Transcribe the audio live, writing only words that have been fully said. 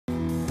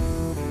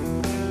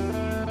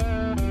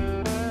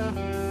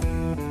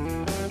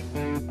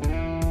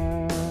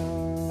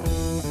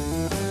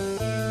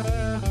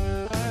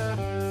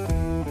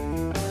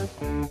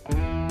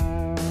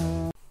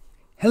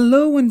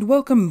Hello and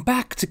welcome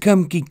back to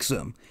Come Geek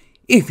Some.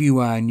 If you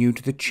are new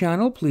to the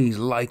channel, please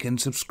like and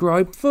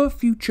subscribe for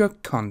future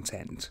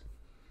content.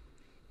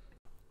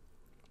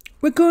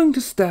 We're going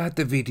to start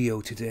the video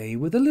today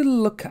with a little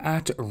look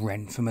at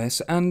RenFamous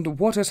and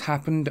what has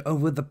happened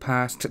over the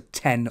past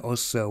 10 or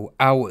so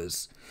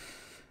hours.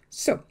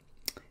 So,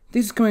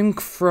 this is coming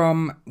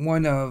from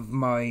one of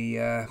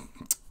my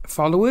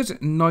followers,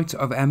 Knight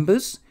of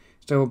Embers.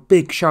 So a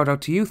big shout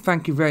out to you.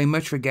 Thank you very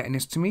much for getting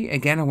this to me.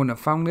 Again, I wouldn't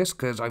have found this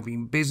because I've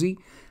been busy.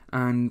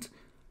 And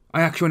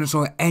I actually went and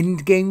saw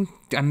Endgame.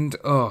 And,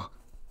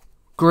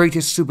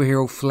 greatest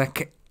superhero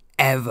flick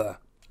ever.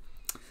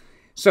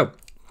 So,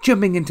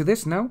 jumping into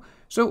this now.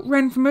 So,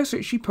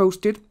 RenFamous, she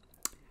posted,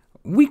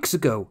 "Weeks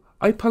ago,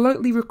 I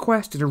politely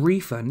requested a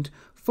refund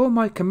for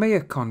my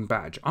KamehaCon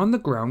badge on the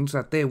grounds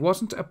that there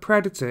wasn't a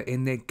Predator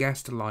in their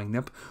guest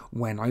lineup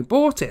when I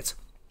bought it.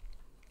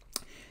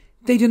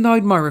 They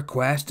denied my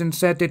request and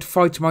said they'd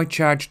fight my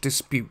charge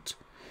dispute.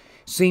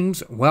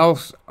 Seems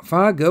Wells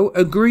Fargo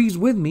agrees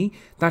with me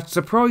that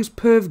surprise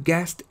perv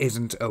guest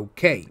isn't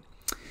okay."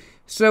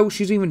 So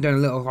she's even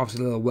done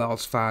obviously a little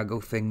Wells Fargo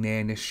thing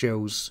there, and this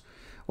shows,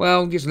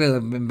 well, just a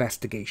little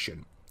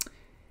investigation.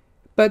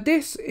 But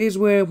this is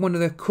where one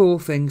of the cool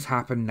things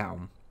happen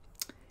now.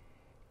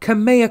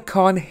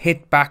 KamehaCon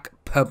hit back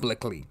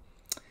publicly.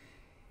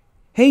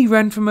 "Hey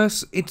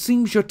RenFamous, it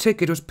seems your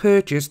ticket was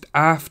purchased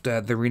after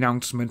the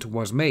renouncement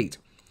was made.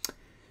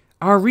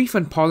 Our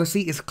refund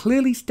policy is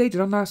clearly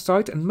stated on our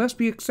site and must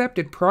be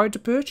accepted prior to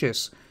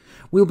purchase.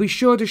 We'll be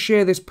sure to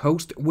share this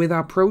post with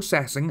our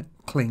processing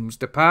claims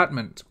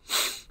department."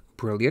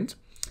 Brilliant.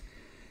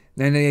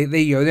 Then there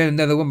you go, then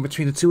another one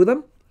between the two of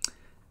them.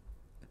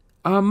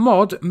 "Our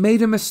mod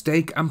made a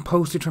mistake and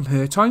posted from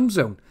her time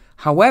zone.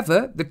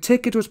 However, the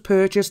ticket was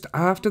purchased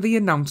after the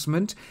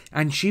announcement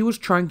and she was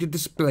trying to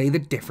display the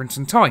difference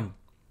in time."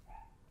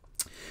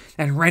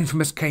 And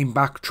RenFamous came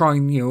back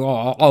trying,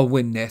 I'll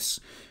win this.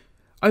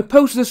 "I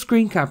posted a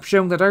screen cap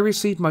showing that I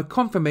received my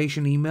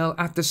confirmation email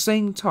at the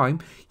same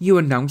time you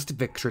announced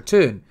Vic's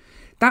return.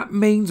 That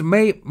means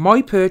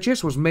my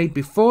purchase was made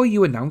before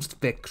you announced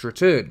Vic's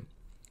return."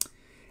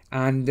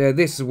 And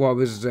this is what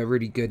was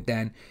really good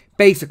then.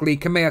 Basically,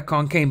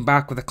 KamehaCon came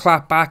back with a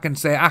clap back and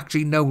said,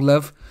 "Actually, no,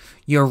 love,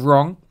 you're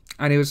wrong."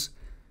 And it was,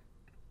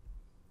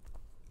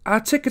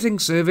 "Our ticketing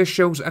service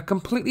shows a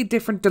completely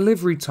different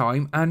delivery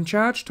time and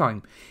charge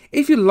time.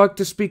 If you'd like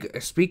to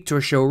speak to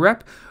a show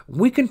rep,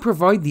 we can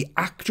provide the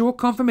actual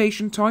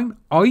confirmation time,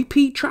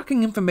 IP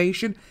tracking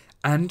information,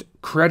 and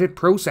credit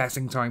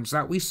processing times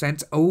that we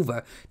sent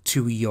over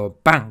to your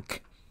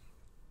bank."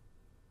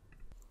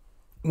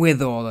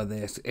 With all of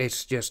this,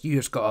 it's just, you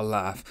just gotta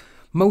laugh.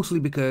 Mostly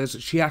because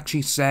she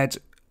actually said,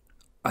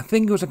 I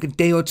think it was like a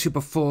day or two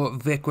before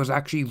Vic was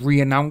actually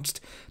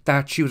re-announced,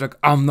 that she was like,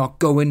 "I'm not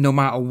going no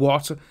matter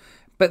what."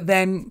 But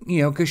then,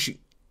 because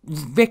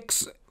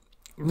Vic's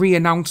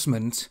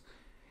re-announcement,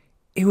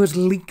 it was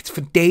leaked for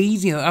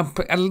days,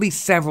 at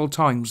least several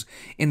times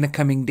in the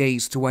coming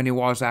days to when it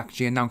was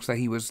actually announced that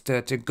he was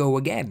to go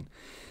again.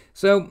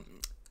 So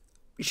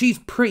she's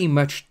pretty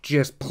much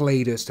just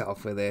played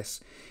herself for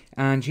this.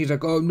 And she's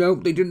like, "Oh no,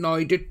 they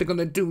denied it, they're going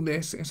to do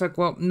this." It's like,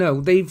 well,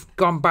 no, they've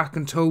gone back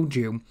and told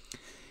you.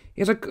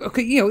 It's like,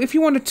 okay, if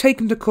you want to take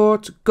them to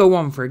court, go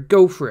on for it,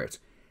 go for it.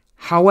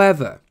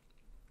 However,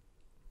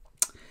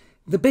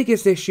 the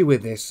biggest issue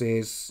with this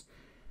is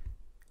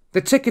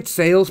the ticket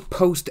sales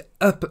post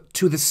up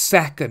to the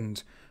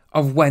second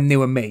of when they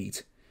were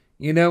made,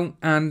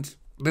 and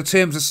the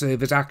terms of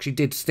service actually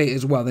did state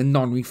as well, they're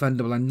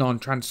non-refundable and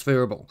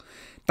non-transferable.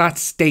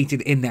 That's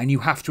stated in there, and you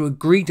have to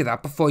agree to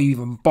that before you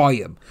even buy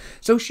them.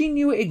 So she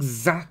knew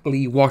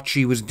exactly what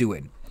she was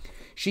doing.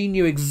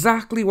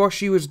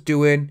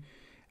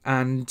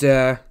 And,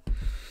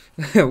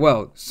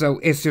 well, so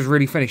it's just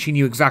really funny. She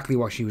knew exactly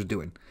what she was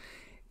doing.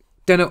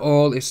 Done it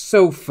all. It's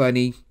so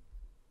funny.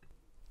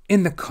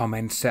 In the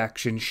comment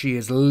section, she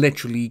is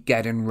literally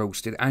getting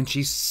roasted, and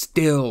she's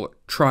still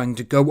trying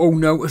to go, "Oh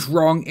no, it's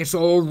wrong, it's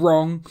all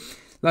wrong."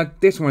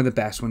 Like, this is one of the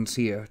best ones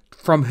here,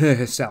 from her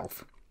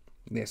herself.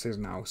 This is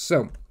now.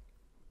 So,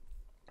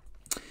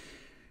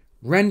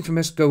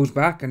 RenFamous goes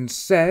back and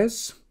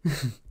says,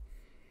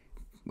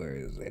 where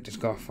is it?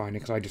 Just gotta find it,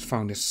 because I just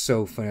found this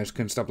so funny. I just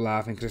couldn't stop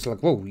laughing, because it's like,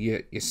 whoa,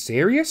 you're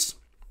serious?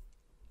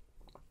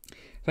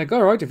 It's like,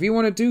 alright, if you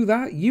want to do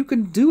that, you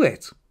can do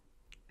it.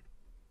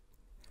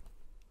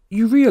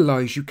 "You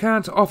realise you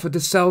can't offer to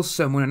sell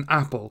someone an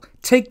apple,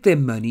 take their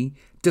money,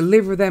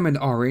 deliver them an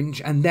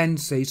orange, and then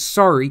say,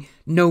 'Sorry,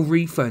 no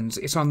refunds,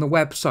 it's on the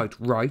website,'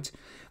 right?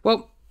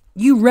 Well,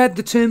 you read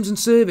the terms and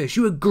service,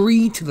 you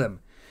agreed to them.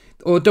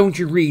 Or don't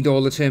you read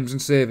all the terms and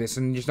service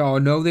and just, oh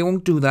no, they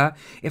won't do that.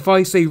 If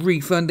I say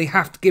refund, they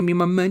have to give me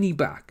my money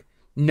back."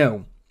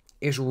 No,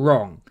 it's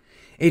wrong.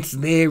 It's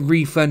their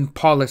refund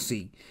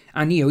policy.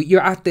 And, you're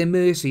at their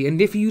mercy.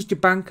 And if you used your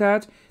bank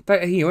card,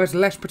 that, has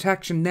less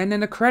protection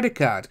than a credit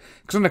card.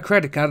 Because on a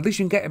credit card, at least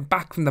you can get it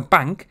back from the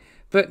bank.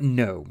 But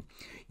no.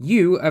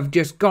 You have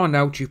just gone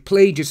out, you've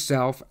played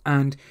yourself,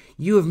 and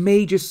you have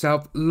made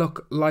yourself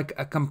look like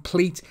a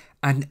complete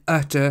and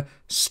utter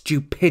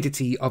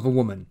stupidity of a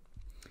woman.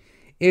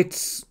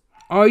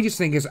 I just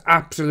think it's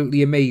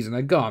absolutely amazing,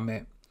 I gotta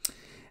admit.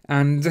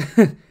 And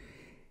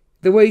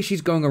the way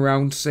she's going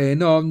around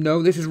saying, oh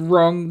no, this is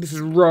wrong,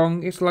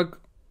 it's like,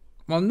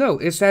 well no,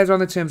 it says on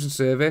the terms of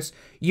service,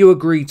 you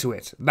agree to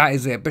it, that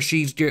is it. But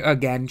she's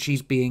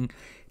being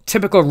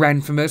typical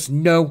RenFamous.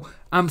 No,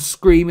 I'm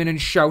screaming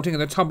and shouting at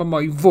the top of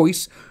my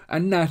voice,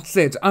 and that's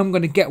it, I'm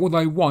gonna get what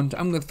I want,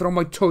 I'm gonna throw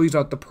my toys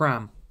out the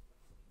pram.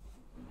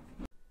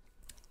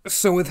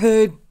 So with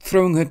her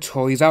throwing her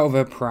toys out of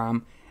her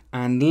pram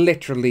and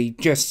literally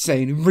just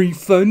saying,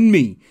 refund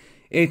me,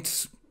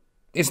 it's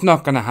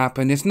not going to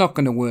happen, it's not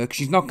going to work,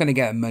 she's not going to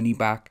get her money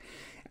back.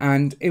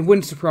 And it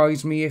wouldn't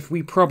surprise me if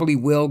we probably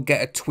will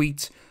get a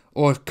tweet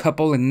or a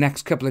couple in the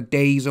next couple of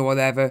days or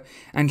whatever,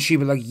 and she'll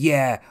be like,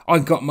 yeah, I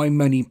got my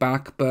money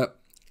back. But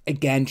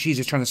again, she's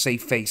just trying to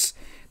save face.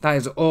 That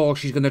is all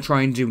she's going to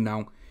try and do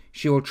now.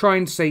 She will try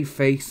and save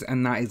face,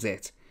 and that is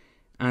it.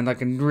 And I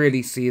can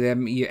really see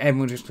them,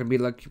 everyone's just going to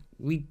be like,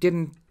 we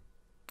didn't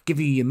give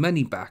you your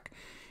money back.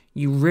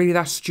 You really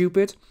that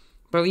stupid?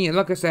 But,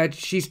 like I said,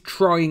 she's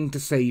trying to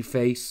save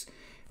face,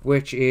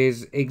 which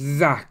is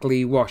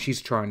exactly what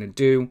she's trying to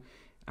do.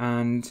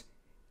 And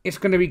it's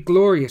going to be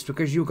glorious,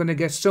 because you're going to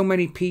get so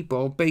many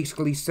people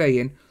basically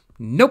saying,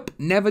 nope,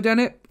 never done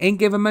it, ain't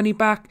give her money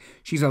back,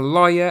 she's a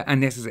liar,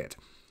 and this is it.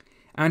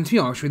 And to be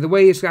honest with you, the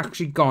way it's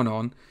actually gone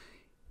on,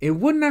 it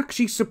wouldn't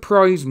actually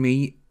surprise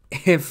me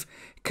if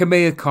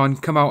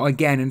KamehaCon come out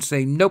again and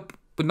say, nope,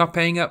 we're not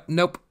paying up,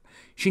 nope.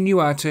 She knew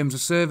our terms of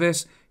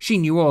service, she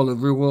knew all the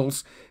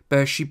rules,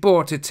 but she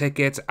bought a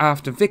ticket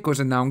after Vic was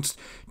announced,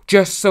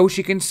 just so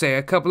she can say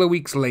a couple of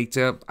weeks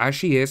later, as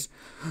she is,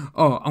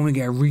 oh, I'm going to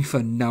get a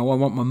refund now, I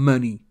want my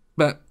money.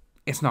 But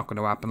it's not going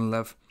to happen,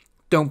 love.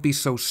 Don't be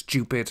so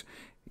stupid.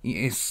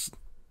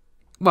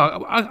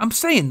 Well, I'm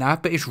saying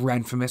that, but it's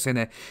RenFamous,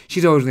 innit?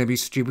 She's always going to be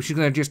stupid. She's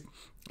going to just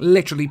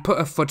literally put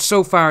her foot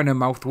so far in her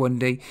mouth one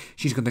day,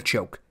 she's going to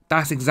choke.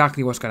 That's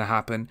exactly what's going to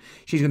happen.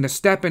 She's going to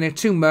step in it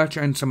too much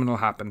and something will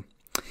happen.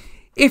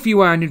 If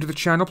you are new to the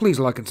channel, please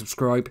like and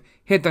subscribe.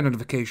 Hit that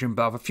notification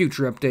bell for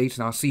future updates,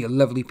 and I'll see you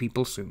lovely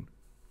people soon.